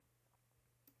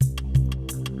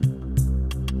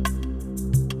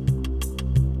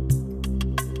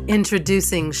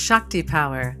Introducing Shakti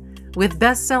Power with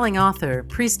best-selling author,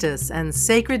 priestess, and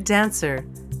sacred dancer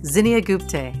Zinnia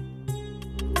Gupte.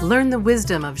 Learn the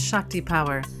wisdom of Shakti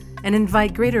Power and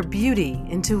invite greater beauty,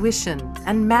 intuition,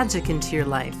 and magic into your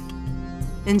life.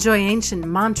 Enjoy ancient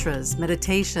mantras,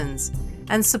 meditations,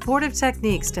 and supportive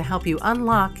techniques to help you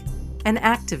unlock and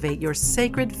activate your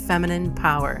sacred feminine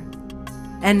power.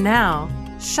 And now,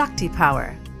 Shakti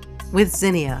Power with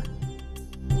Zinnia.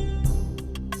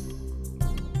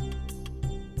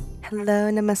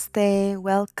 Hello, namaste.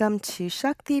 Welcome to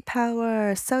Shakti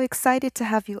Power. So excited to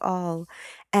have you all.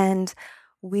 And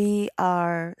we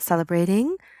are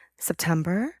celebrating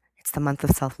September. It's the month of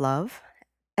self love.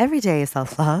 Every day is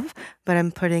self love, but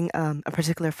I'm putting a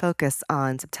particular focus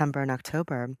on September and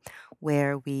October,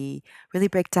 where we really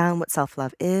break down what self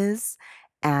love is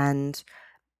and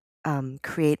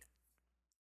create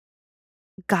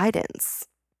guidance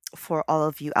for all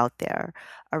of you out there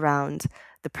around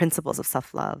the principles of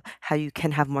self love, how you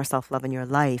can have more self love in your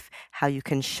life, how you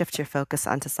can shift your focus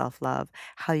onto self love,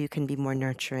 how you can be more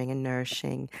nurturing and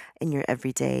nourishing in your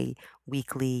everyday,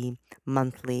 weekly,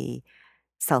 monthly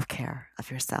self care of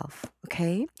yourself.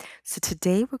 Okay? So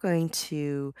today we're going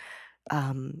to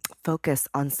focus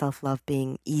on self love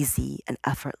being easy and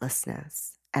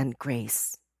effortlessness and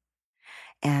grace.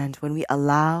 And when we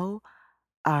allow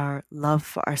our love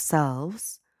for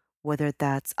ourselves, whether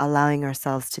that's allowing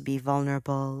ourselves to be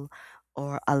vulnerable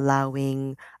or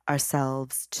allowing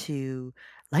ourselves to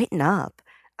lighten up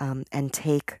and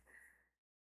take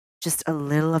just a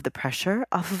little of the pressure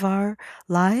off of our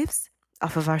lives,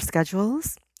 off of our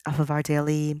schedules, off of our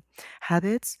daily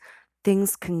habits,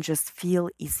 things can just feel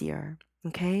easier.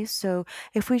 Okay, so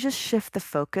if we just shift the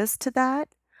focus to that,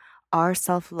 our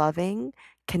self loving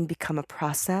can become a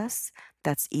process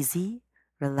that's easy,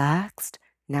 relaxed,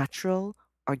 natural,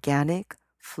 organic,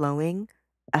 flowing,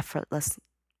 effortless.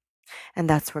 And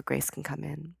that's where grace can come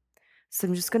in. So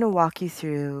I'm just going to walk you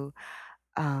through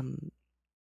um,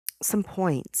 some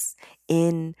points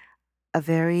in a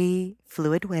very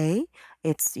fluid way.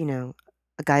 It's,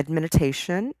 a guided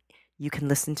meditation. You can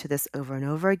listen to this over and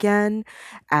over again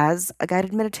as a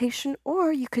guided meditation,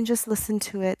 or you can just listen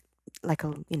to it like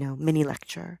a, mini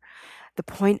lecture. The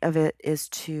point of it is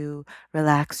to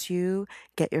relax you,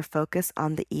 get your focus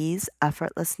on the ease,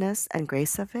 effortlessness, and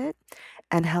grace of it,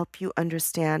 and help you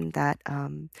understand that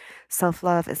self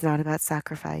love is not about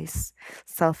sacrifice.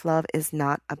 Self love is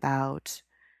not about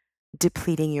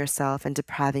depleting yourself and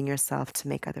depriving yourself to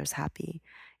make others happy.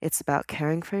 It's about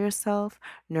caring for yourself,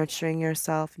 nurturing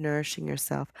yourself, nourishing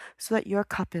yourself so that your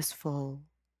cup is full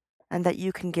and that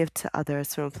you can give to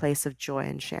others from a place of joy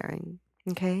and sharing.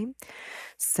 Okay?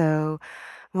 So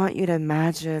I want you to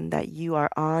imagine that you are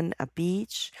on a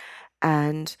beach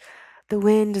and the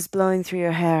wind is blowing through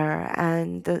your hair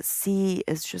and the sea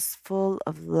is just full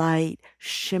of light,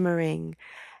 shimmering,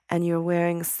 and you're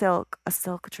wearing a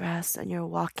silk dress, and you're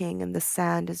walking, and the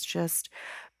sand is just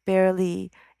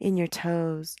barely in your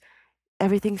toes.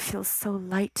 Everything feels so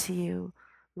light to you.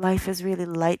 Life is really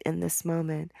light in this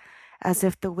moment, as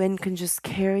if the wind can just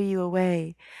carry you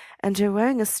away. And you're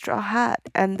wearing a straw hat,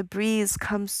 and the breeze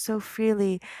comes so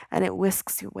freely and it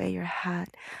whisks away your hat.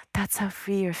 That's how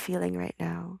free you're feeling right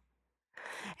now.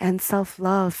 And self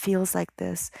love feels like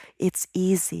this. It's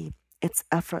easy, it's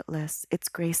effortless, it's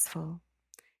graceful,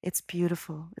 it's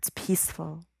beautiful, it's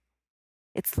peaceful,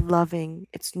 it's loving,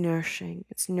 it's nourishing,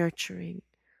 it's nurturing,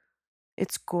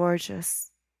 it's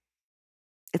gorgeous.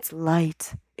 It's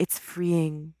light, it's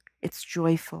freeing, it's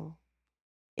joyful,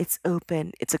 it's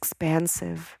open, it's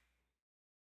expansive,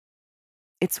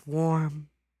 it's warm,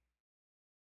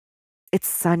 it's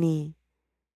sunny,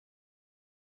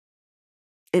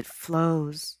 it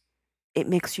flows, it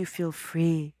makes you feel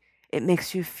free, it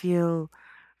makes you feel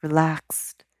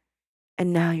relaxed.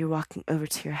 And now you're walking over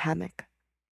to your hammock,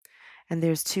 and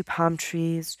there's two palm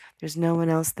trees, there's no one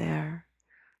else there.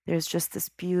 There's just this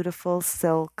beautiful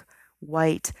silk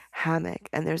white hammock,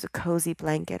 and there's a cozy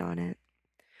blanket on it.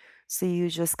 So you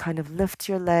just kind of lift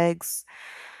your legs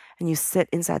and you sit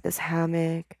inside this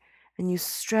hammock and you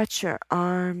stretch your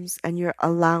arms and you're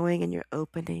allowing and you're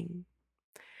opening.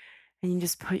 And you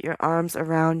just put your arms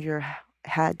around your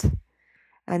head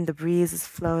and the breeze is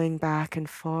flowing back and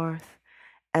forth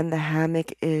and the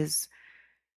hammock is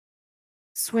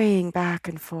swaying back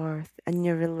and forth and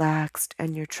you're relaxed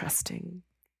and you're trusting.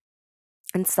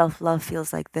 And self love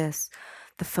feels like this.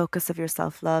 The focus of your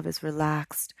self love is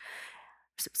relaxed.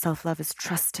 Self love is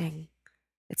trusting.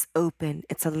 It's open.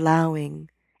 It's allowing.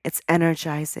 It's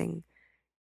energizing.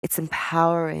 It's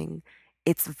empowering.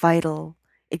 It's vital.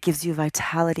 It gives you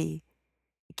vitality.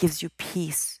 It gives you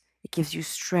peace. It gives you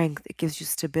strength. It gives you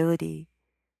stability.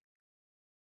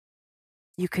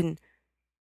 You can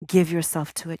give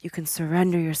yourself to it. You can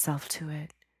surrender yourself to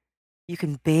it. You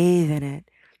can bathe in it.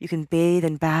 You can bathe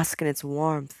and bask in its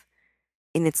warmth,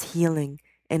 in its healing,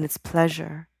 in its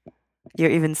pleasure.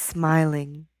 You're even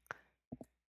smiling.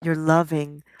 You're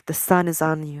loving. The sun is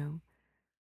on you.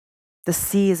 The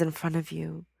sea is in front of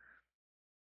you.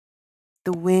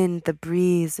 The wind, the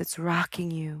breeze, it's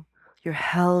rocking you. You're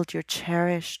held, you're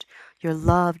cherished, you're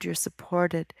loved, you're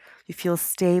supported. You feel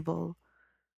stable.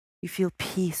 You feel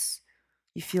peace.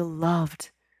 You feel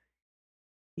loved.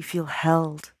 You feel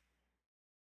held.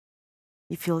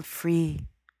 You feel free.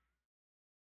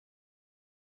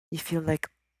 You feel like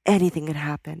anything can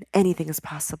happen, anything is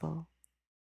possible.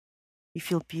 You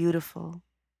feel beautiful.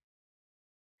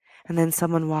 And then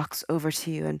someone walks over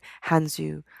to you and hands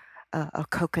you a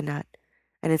coconut,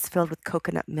 and it's filled with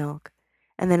coconut milk.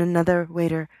 And then another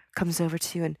waiter comes over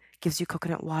to you and gives you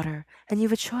coconut water, and you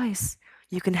have a choice.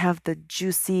 You can have the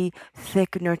juicy,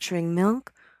 thick, nurturing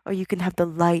milk, or you can have the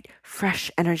light,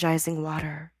 fresh, energizing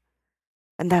water.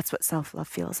 And that's what self-love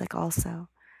feels like also.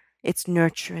 It's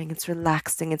nurturing, it's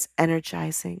relaxing, it's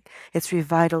energizing, it's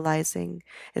revitalizing,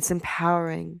 it's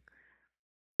empowering.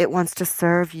 It wants to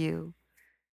serve you.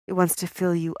 It wants to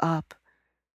fill you up.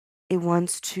 It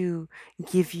wants to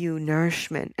give you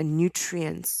nourishment and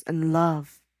nutrients and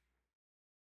love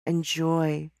and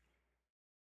joy.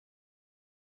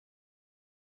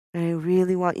 And I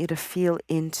really want you to feel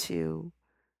into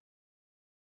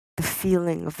the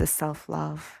feeling of the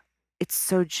self-love. It's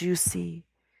so juicy.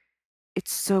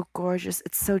 It's so gorgeous.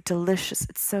 It's so delicious.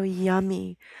 It's so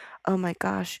yummy. Oh my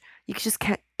gosh. You just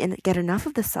can't get enough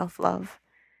of the self-love.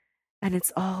 And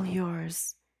it's all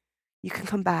yours. You can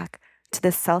come back to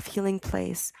this self-healing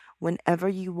place whenever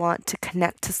you want to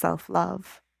connect to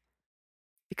self-love,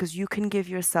 because you can give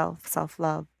yourself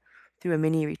self-love through a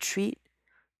mini retreat,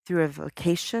 through a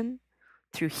vacation,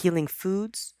 through healing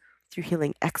foods, through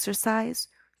healing exercise,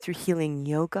 through healing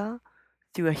yoga,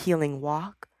 through a healing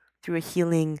walk, through a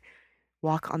healing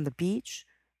walk on the beach,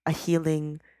 a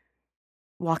healing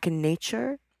walk in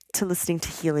nature, to listening to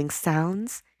healing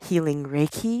sounds, healing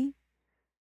Reiki.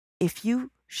 If you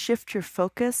shift your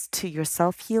focus to your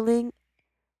self-healing,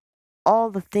 all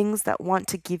the things that want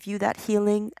to give you that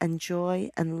healing and joy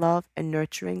and love and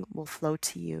nurturing will flow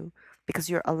to you because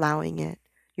you're allowing it.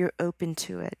 You're open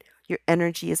to it. Your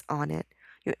energy is on it.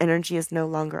 Your energy is no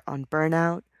longer on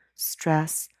burnout,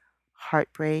 stress,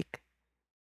 heartbreak,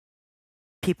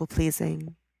 people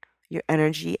pleasing. Your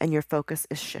energy and your focus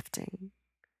is shifting.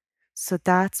 So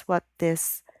that's what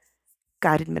this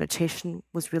guided meditation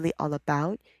was really all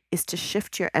about, is to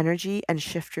shift your energy and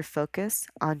shift your focus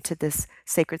onto this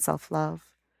sacred self-love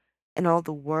and all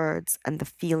the words and the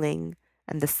feeling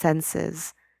and the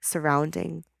senses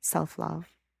surrounding self-love.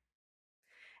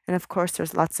 And of course,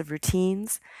 there's lots of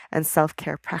routines and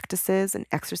self-care practices and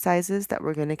exercises that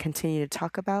we're going to continue to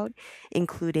talk about,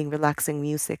 including relaxing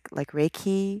music like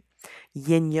Reiki,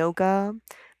 yin yoga,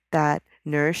 that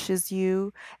nourishes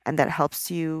you and that helps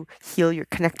you heal your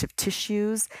connective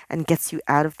tissues and gets you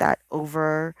out of that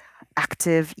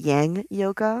overactive yang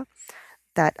yoga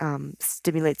that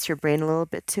stimulates your brain a little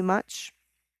bit too much.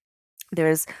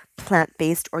 There's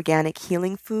plant-based organic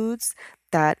healing foods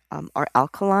that are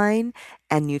alkaline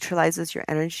and neutralizes your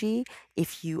energy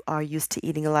if you are used to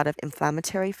eating a lot of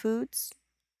inflammatory foods,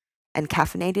 and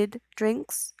caffeinated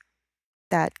drinks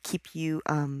that keep you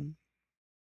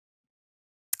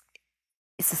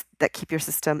that keep your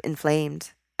system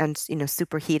inflamed and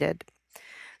superheated.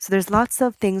 So there's lots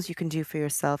of things you can do for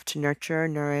yourself to nurture,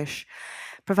 nourish,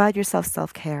 provide yourself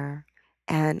self-care.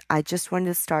 And I just wanted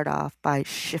to start off by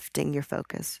shifting your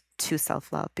focus to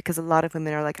self-love, because a lot of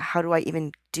women are like, how do I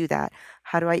even do that?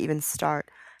 How do I even start?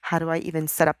 How do I even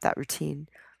set up that routine?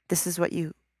 This is what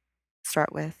you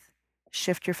start with.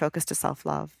 Shift your focus to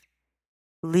self-love.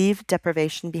 Leave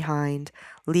deprivation behind,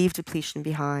 leave depletion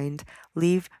behind,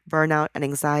 leave burnout and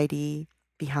anxiety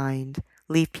behind,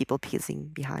 leave people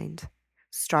pleasing behind.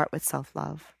 Start with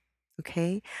self-love.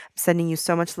 Okay? I'm sending you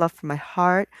so much love from my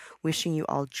heart, wishing you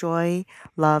all joy,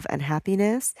 love, and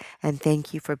happiness. And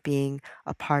thank you for being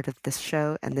a part of this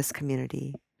show and this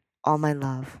community. All my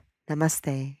love.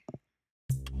 Namaste.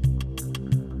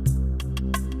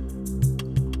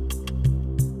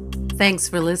 Thanks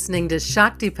for listening to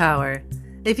Shakti Power.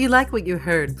 If you like what you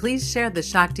heard, please share the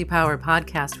Shakti Power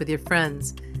podcast with your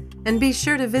friends. And be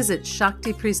sure to visit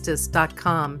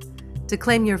ShaktiPriestess.com to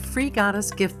claim your free goddess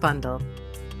gift bundle.